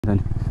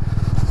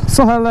नि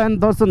so hello and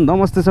दर्शन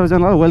नमस्ते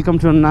सबैजनालाई welcome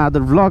to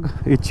another vlog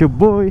it's your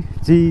boy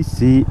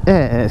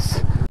GCS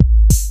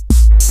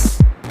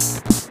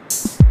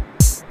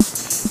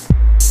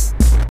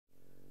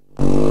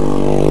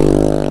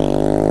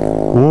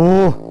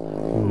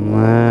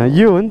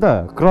यो हो नि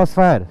त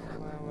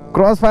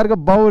क्रस फायरको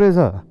बाउ रहेछ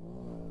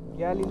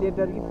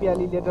ग्यालिलेटर कि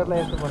प्यालिलेटरलाई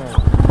यस्तो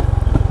बनायो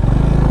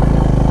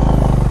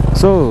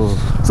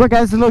So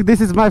guys, look,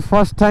 this is my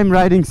first time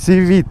riding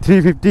CV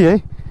 350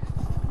 है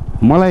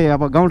मलाई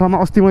अब गाउँठाउँमा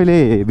अस्ति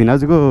मैले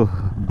भिनाजुको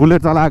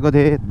बुलेट चलाएको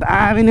थिएँ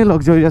दामी नै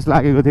लग्जरियस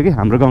लागेको थियो कि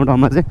हाम्रो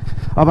गाउँठाउँमा चाहिँ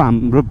अब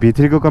हाम्रो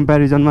भित्रीको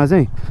कम्पेरिजनमा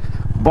चाहिँ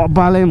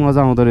बब्बालै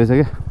मजा आउँदो रहेछ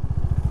क्या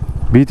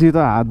भित्री त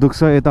हात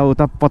दुख्छ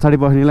यताउता पछाडि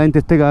बस्नेलाई पनि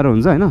त्यस्तै गाह्रो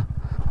हुन्छ होइन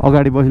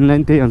अगाडि बस्नेलाई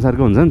पनि त्यही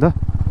अनुसारको हुन्छ नि त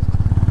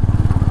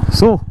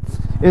सो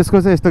यसको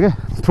चाहिँ यस्तो क्या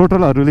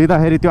थ्रोटलहरू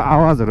लिँदाखेरि त्यो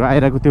आवाजहरू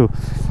आइरहेको त्यो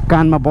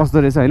कानमा बस्दो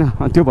रहेछ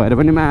होइन त्यो भएर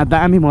पनि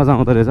दामी मजा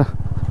आउँदो रहेछ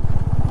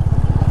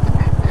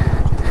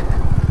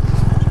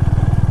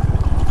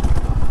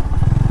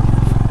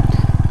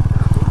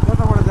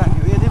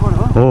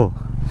हो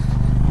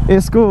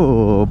यसको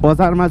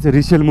बजारमा चाहिँ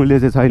रिसेल मूल्य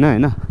चाहिँ छैन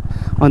होइन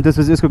अनि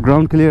त्यसपछि यसको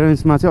ग्राउन्ड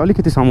क्लियरेन्समा चाहिँ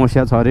अलिकति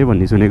समस्या छ अरे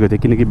भन्ने सुनेको थिएँ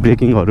किनकि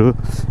ब्रेकिङहरू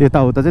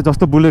यताउता चाहिँ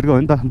जस्तो बुलेटको हो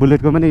नि त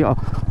बुलेटको पनि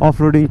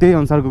अफ रोडिङ त्यही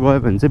अनुसारको गयो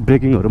भने चाहिँ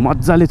ब्रेकिङहरू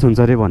मजाले छुन्छ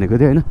अरे भनेको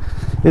थिएँ होइन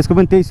यसको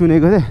पनि त्यही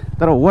सुनेको थिएँ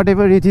तर वाट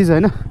एभर इट इज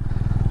होइन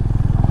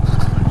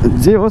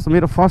जे होस्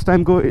मेरो फर्स्ट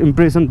टाइमको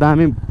इम्प्रेसन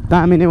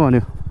दामी नै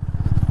भन्यो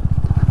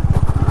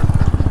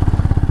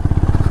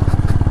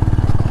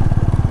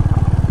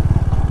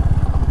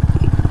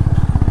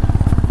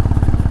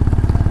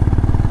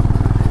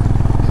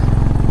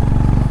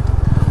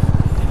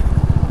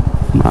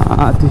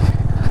माथि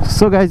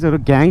सो गाइजहरू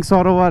घ्याङ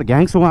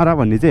सरोवरा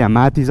भन्ने चाहिँ यहाँ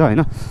माथि छ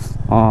होइन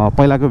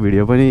पहिलाको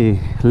भिडियो पनि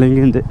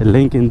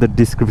लिङ्क इन द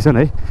डिस्क्रिप्सन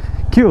है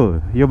के हो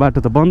यो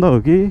बाटो त बन्द हो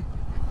कि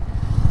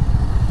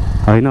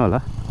होइन होला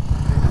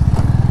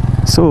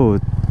सो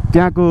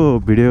त्यहाँको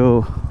भिडियोको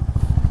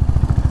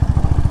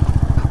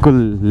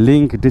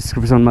लिङ्क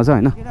डिस्क्रिप्सनमा छ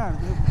होइन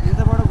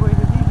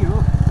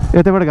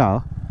यतैबाट गएको हो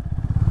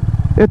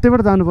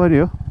यतैबाट जानुपर्ने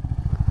हो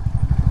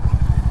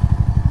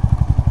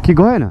कि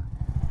गएन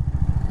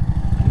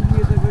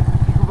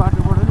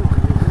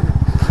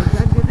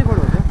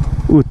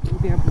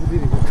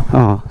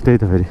त्यही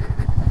त फेरि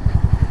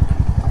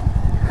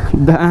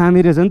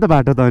दामी रहेछ नि त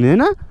बाटो त अनि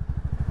होइन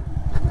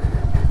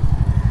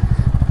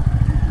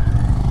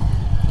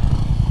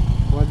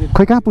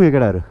खै कहाँ पुग्यो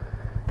केटाहरू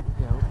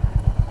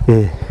ए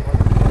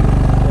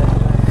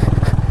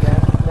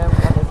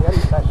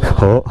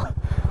हो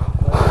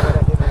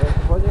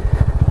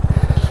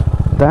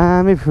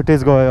दामी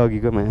फुटेज गयो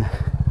अघिकोमा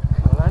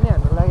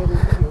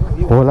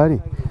होला नि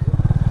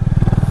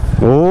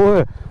हो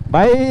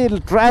भाइ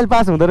ट्रायल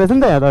पास हुँदो रहेछ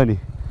नि त यहाँ त अनि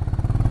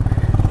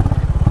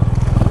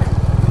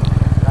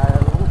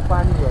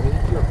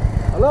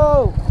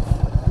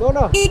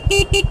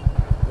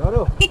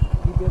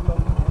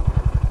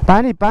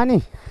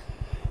पानी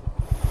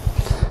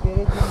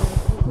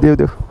देऊ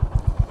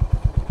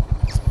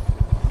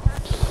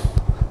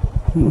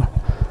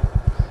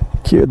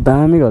के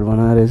दामी घर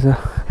बनाएर रहेछ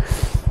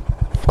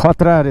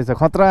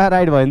खतरा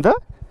राइड भयो नि त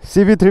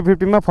CV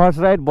 350 मा फर्स्ट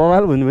राइड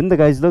बवाल भन्नु पनि त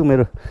गाइज लोग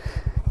मेरो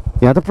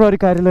यहाँ त प्रहरी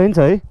कार्यालय नि छ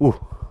है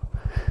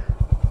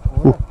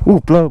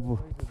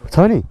छ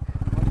नि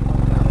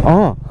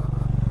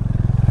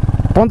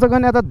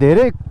पञ्चकन्या त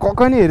धेरै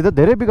ककनीहरू त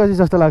धेरै विकसित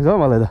जस्तो लाग्छ हो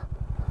मलाई त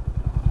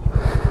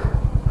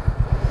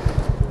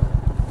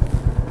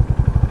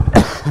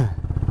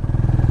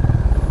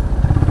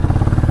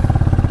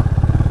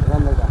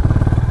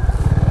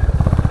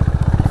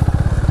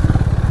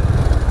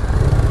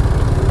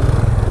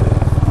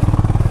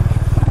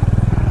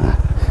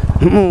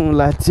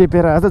ला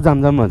चेपेर आएर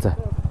जाम भन्छ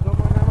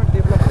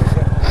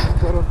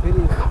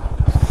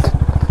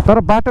तर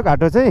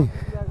बाटोघाटो चाहिँ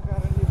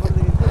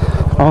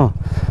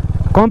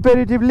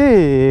कम्पेरिटिभली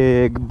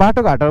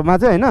बाटोघाटोमा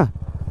चाहिँ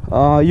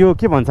होइन यो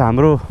के भन्छ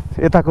हाम्रो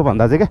यताको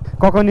भन्दा चाहिँ क्या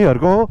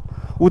ककनीहरूको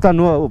उता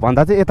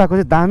भन्दा चाहिँ यताको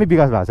चाहिँ दामी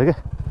विकास भएको छ क्या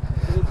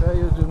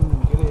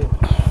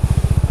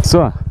सो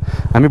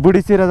हामी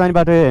बुढीतिर जाने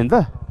बाटो होइन त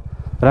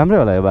राम्रै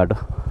होला यो बाटो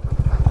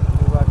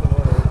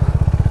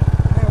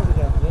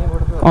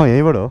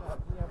यहीँबाट हो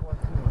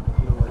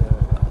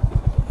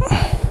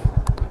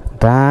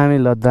दामी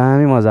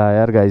मजा आयो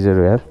यार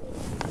गाइजहरू यार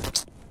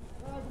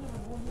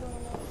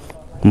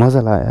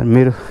मजा लाग्यो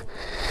यार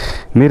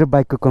मेरो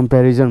बाइकको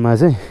कम्पेरिजनमा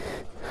चाहिँ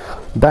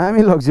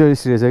दामी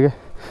लग्जरियस रहेछ क्या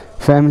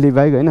फ्यामिली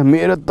बाइक होइन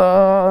मेरो त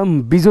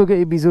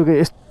बिजोगै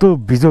यस्तो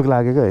बिजोग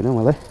लाग्यो क्या होइन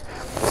मलाई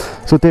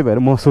सो त्यही भएर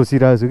म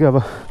सोचिरहेको छु कि अब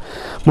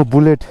म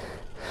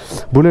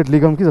बुलेट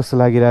लिगम कि जस्तो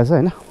लागिरहेछ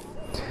होइन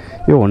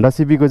यो होन्डा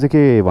सिबीको चाहिँ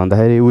के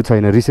भन्दाखेरि ऊ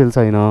छैन रिसेल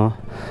छैन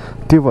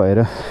त्यही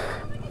भएर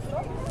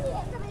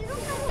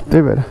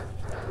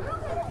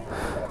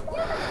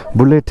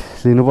बुलेट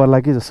लिनु पर्ला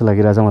कि जस्तो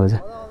लागिरहेछ मलाई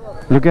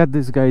चाहिँ लुक एट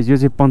दिस गाइज यो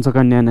चाहिँ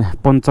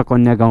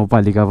पञ्चकन्या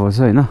गाउँपालिका पर्छ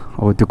होइन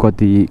अब त्यो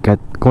कति के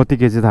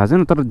चाहिँ थाहा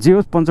छैन तर जे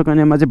होस्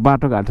पञ्चकन्यामा चाहिँ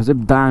बाटोघाटो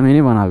चाहिँ दामी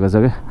नै बनाएको छ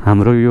क्या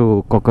हाम्रो यो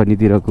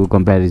ककनीतिरको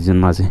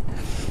कम्पेरिजनमा चाहिँ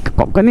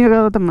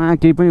ककनीमा त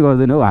केही पनि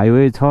गर्दैन हो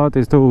हाइवे छ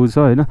त्यस्तो उ छ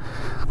होइन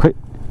खै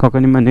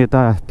ककनीमा नेता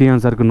त्यही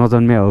अनुसारको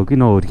नजन्मिया हो कि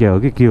नहुर्किया हो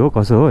कि के हो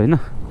कसो हो होइन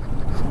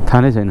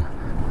थाहा नै छैन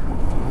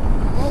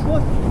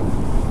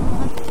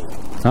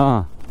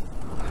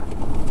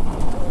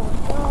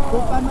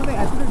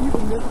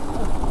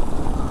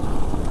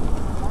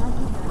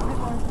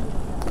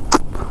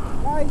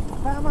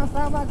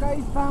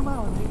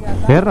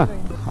हेर न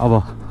अब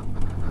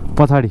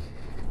पछाडि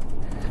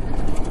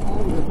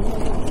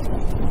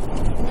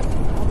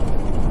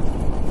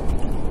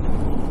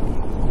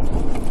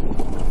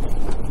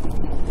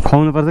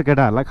खुवाउनु पर्छ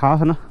केटाहरूलाई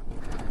खाओस् न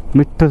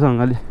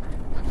मिठोसँगले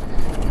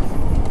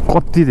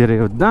कति धेरै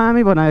हो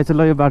दामी बनाएको छ ल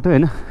यो बाटो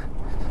होइन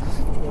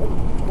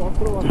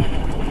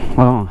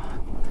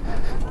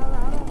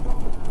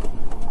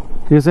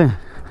यो चाहिँ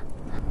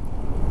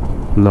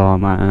ल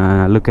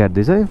लुक एट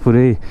दिस है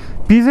पुरै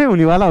पिजै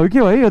हुनेवाला हो कि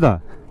है यो त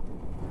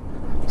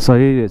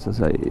सही रहेछ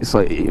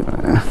सही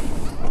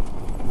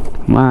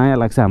माया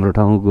लाग्छ हाम्रो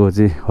ठाउँको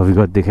चाहिँ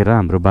हविगत देखेर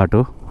हाम्रो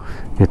बाटो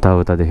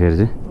यताउता देखेर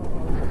चाहिँ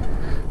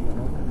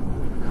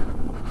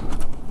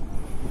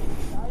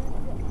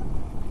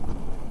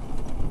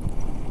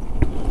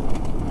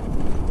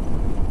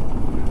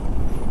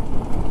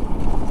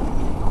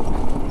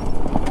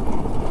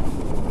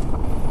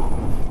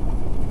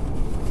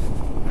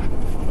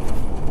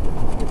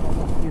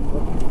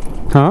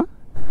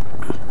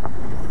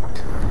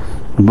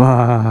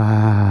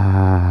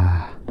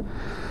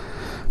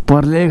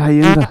पर्ले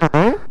खाइयो नि त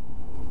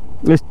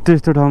यस्तो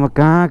यस्तो ठाउँमा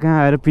कहाँ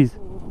आएर पिस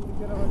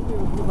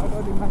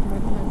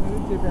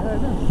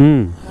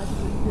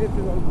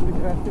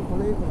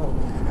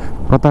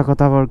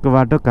कताबाट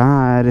बाटो कहाँ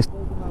आएर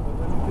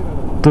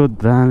यस्तो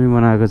दामी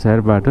बनाएको छ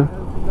यार बाटो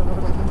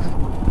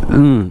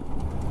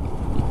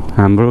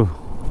हाम्रो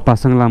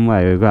पासाङ लामो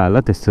हाइवेको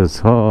हालत त्यस्तो छ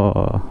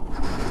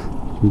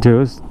जे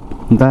होस्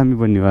दामी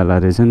बन्नेवाला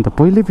रहेछ नि त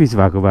पहिल्यै पिच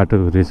भएको बाटो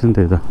रहेछ नि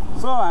त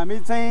सो हामी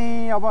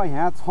चाहिँ अब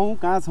यहाँ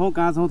कहाँ छौँ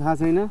थाहा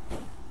छैन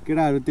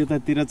केटाहरू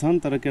त्यतातिर छन्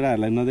तर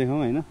केटाहरूलाई नदेखाउँ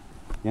होइन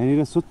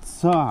यहाँनिर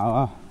स्वच्छ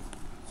हावा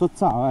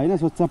होइन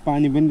स्वच्छ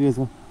पानी पनि रहेछ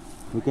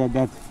लुक एट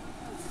द्याट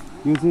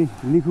यो चाहिँ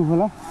लिखु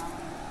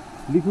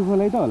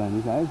खोलै त होला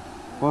नि सायद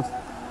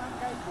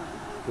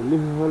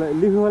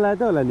लिखु खोला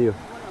त होला नि यो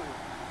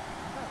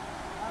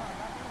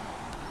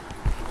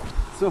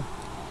सो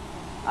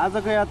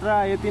आजको यात्रा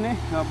यति नै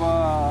अब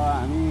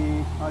हामी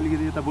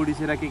अलिकति यता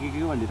बुढीसेरा के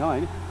भन्ने ठाउँ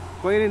होइन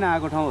कहिले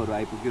नआएको ठाउँहरू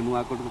आइपुग्यो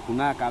नुवाकोटको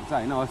कुना काप्चा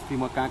होइन अस्ति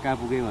म कहाँ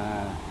पुगेँ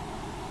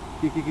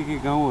के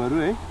गाउँहरू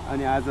है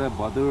अनि आज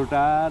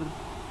भदौटार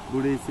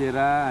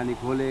बुढीसेरा अनि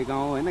खोले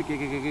गाउँ होइन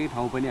के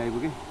ठाउँ पनि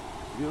आइपुगेँ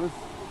जे होस्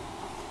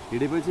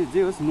हिँडेपछि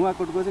जे होस्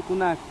नुवाकोटको चाहिँ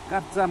कुना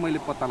काप्चा मैले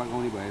पत्ता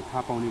लगाउने भयो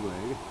थाहा पाउने भयो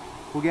क्या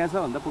पुगेको छ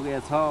भन्दा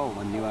पुगेको छ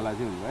भन्नेवाला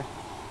चाहिँ हुनुभयो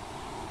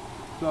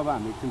सो अब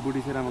हामी एकछिन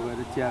बुढीसेरामा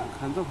गएर चिया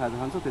खान्छौँ खाजा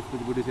खान्छौँ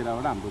त्यसपछि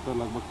बुढीसेराबाट हाम्रो त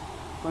लगभग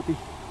कति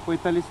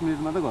 45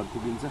 मिनटमा त घर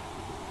पुगिन्छ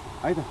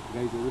है त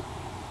गाइजहरू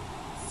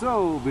सो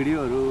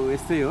भिडियोहरू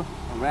यस्तै हो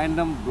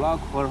ऱ्यान्डम ब्लग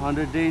फर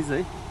 100 days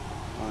है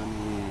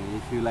अनि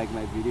if you like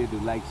my video do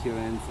like share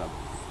and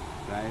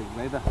subscribe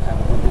है त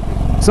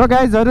सो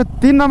गाइजहरू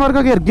 3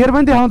 नम्बरको गियर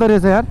पनि देखाउँदो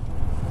रहेछ यार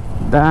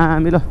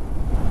दामी ल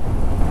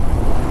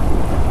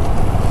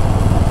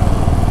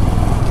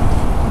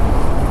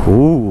ओ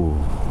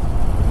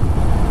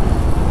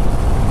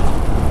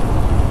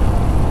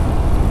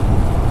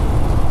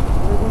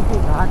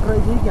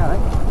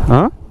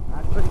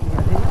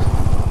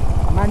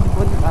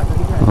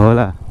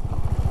होला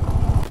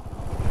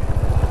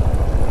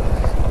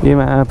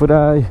एमा पुरा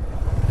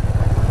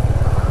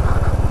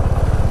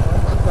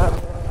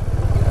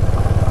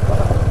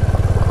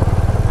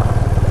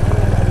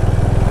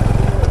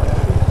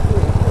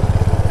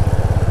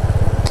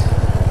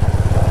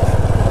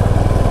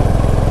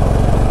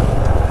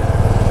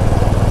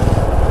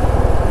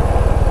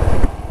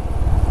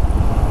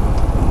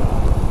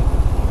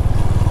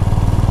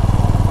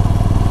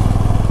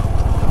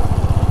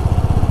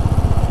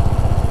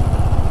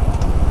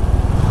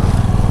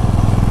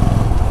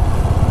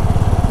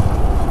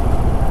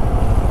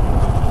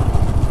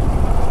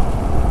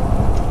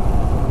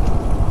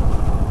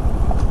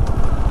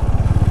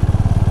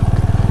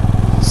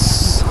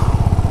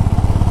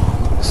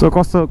सो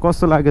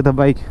कस्तो लाग्यो त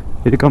बाइक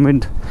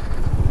रिकमेन्ड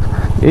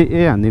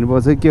हानिदिनु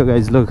पर्छ के हो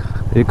गाइज लोग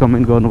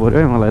रिकमेन्ड गर्नु पऱ्यो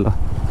है मलाई ल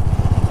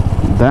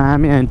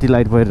दामी एन्टी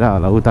लाइट परिरहेको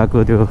होला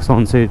उताको त्यो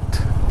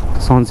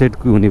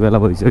सनसेटको हुने बेला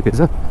भइसकेको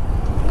छ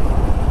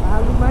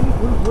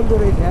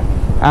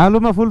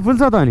आलुमा फुल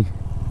छ त अनि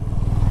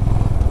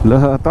ल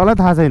तँलाई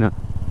थाहा छैन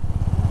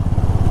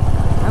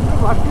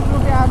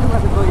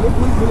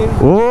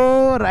ओ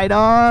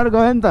राइडर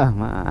गयो नि त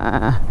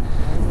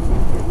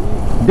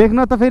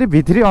देख्न त फेरि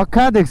भित्री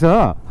अक्खा देख्छ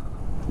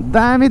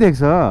दामी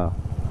देख्छ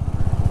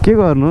के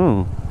गर्नु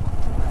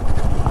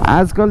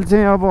आजकल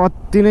चाहिँ अब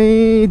अति नै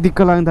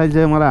दिक्क लाग्न थाल्छ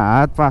मलाई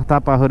हात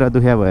पाखुरा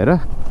दुख्या भएर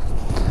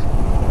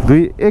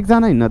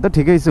एकजना हिँड्न त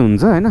ठिकै छ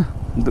हुन्छ होइन,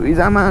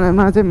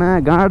 दुईजनामा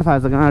चाहिँ God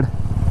फाल्छ God.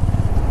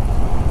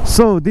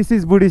 So this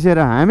is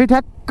बुढीसेरा। हामी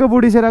ठ्याक्क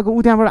बुढीसेराको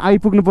ऊ त्यहाँबाट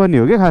आइपुग्नु पर्ने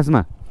हो क्या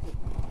खासमा,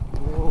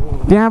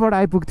 त्यहाँबाट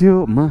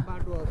आइपुग्थ्यो।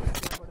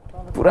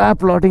 पुरा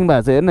प्लटिङ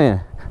भएको छ हेर्न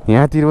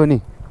यहाँतिर पनि,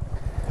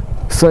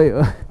 सही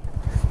हो।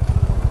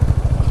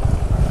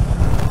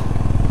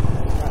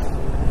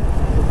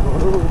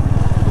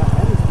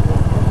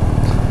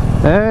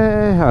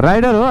 ए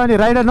राइडर हो, अनि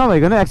राइडर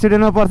नभइकन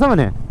एक्सिडेन्टमा पर्छ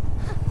भने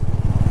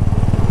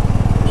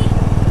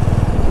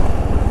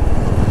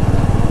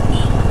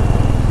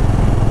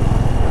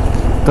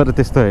तर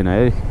त्यस्तो होइन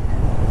है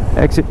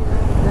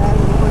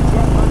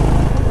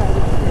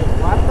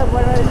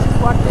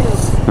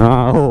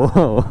हो।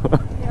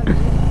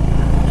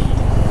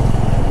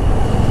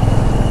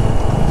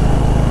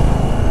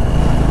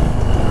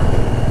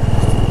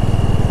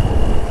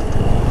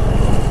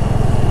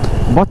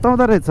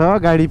 बताउँदो रहेछ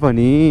गाडी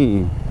पनि।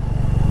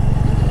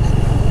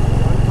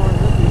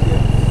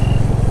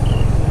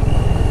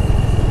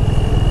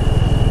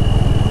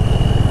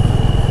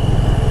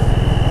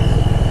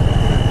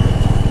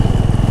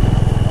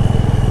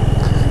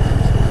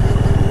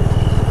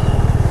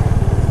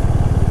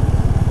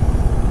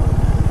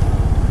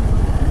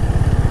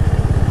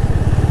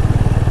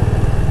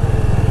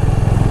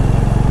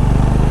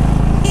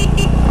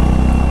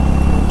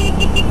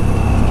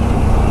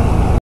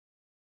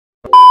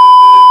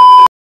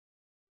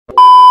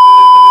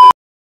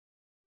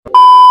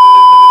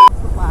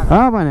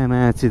 भने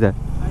माछी त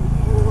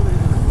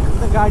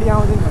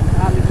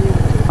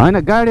होइन,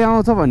 गाडी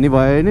आउँछ भन्ने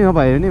भयो नि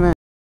नभयो नि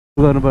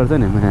गर्नुपर्छ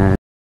नि।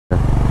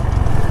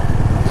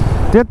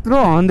 त्यत्रो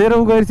हन्देर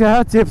उ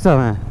गरिसक्यो चेप्छ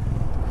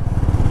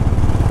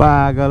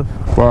पागल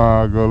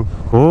पागल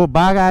हो।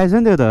 बाघ आएछ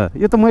नि त्यो त,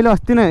 यो त मैले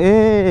अस्ति नै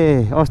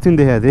अस्ति नै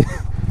देखाएको थिएँ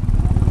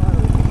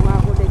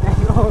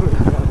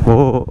हो।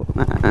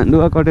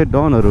 डुवा कटे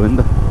डनहरू हो नि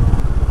त।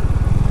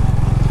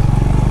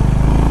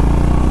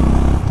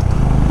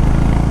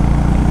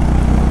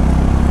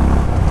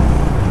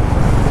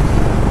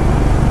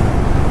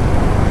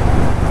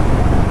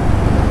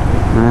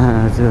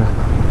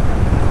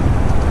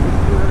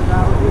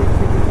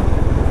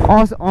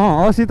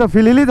 असी त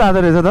फिलिली जाँदो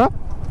रहेछ त,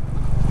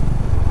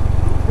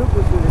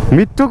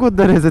 मिठो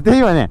कुद्दो रहेछ।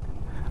 त्यही भने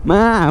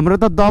हाम्रो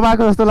त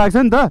दबाएको जस्तो लाग्छ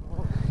नि त,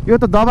 यो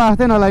त दबा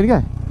जस्तै नलाग्ने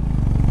क्या।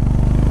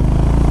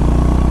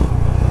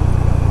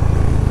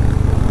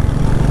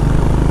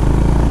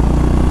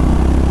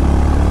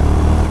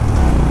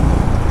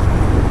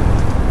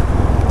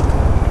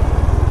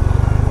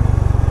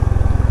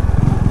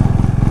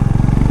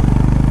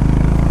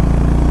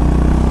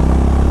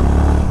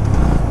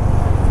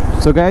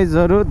 सो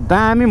गाइजहरू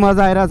दामी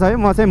मजा आइरहेछ है,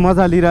 म चाहिँ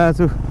मजा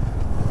लिइरहेको छु।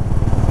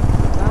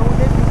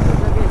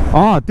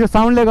 त्यो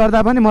साउन्डले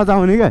गर्दा पनि मजा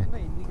आउने क्या।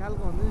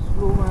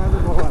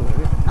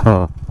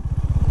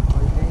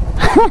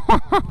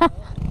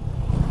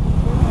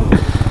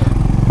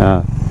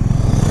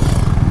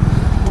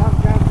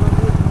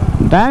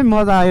 दामी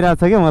मजा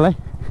आइरहेछ क्या मलाई।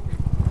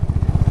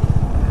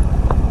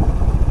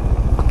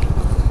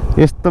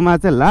 यस्तोमा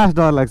चाहिँ लास्ट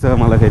डर लाग्छ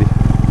मलाई फेरि।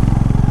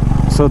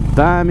 सो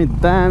दामी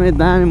दामी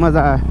दामी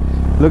मजा आयो।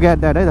 लुक एट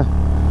द्याट है त,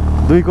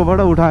 दुईकोबाट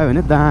उठायो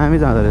भने दामी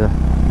जाँदो रहेछ।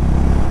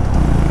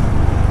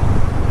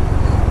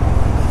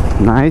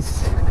 नाइस,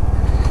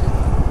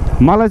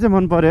 मलाई चाहिँ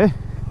मन पर्यो है,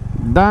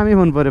 दामी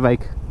मन पर्यो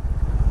बाइक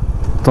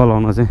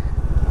चलाउन चाहिँ।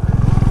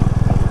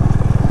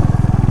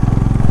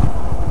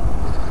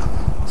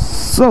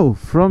 सो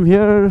फ्रम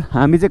हियर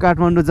हामी चाहिँ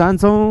काठमाडौँ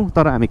जान्छौँ,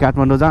 तर हामी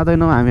काठमाडौँ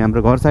जाँदैनौँ, हामी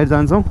हाम्रो घर साइड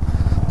जान्छौँ।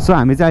 सो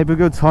हामी चाहिँ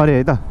आइपुग्यो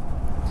छरे है त।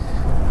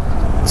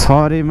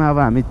 छरेमा अब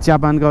हामी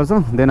चियापान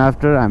गर्छौँ, देन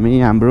आफ्टर हामी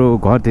हाम्रो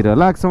घरतिर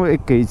लाग्छौँ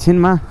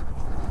एकैछिनमा।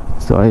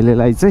 सो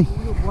अहिलेलाई चाहिँ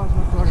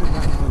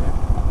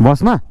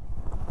बसमा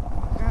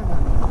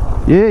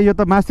यो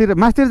त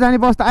मास्तिर जाने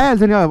बस त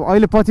आइहाल्छ नि अब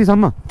अहिले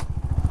पछिसम्म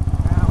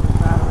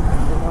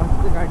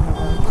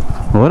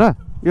हो र।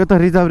 यो त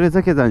रिजर्भ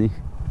रहेछ के जाने।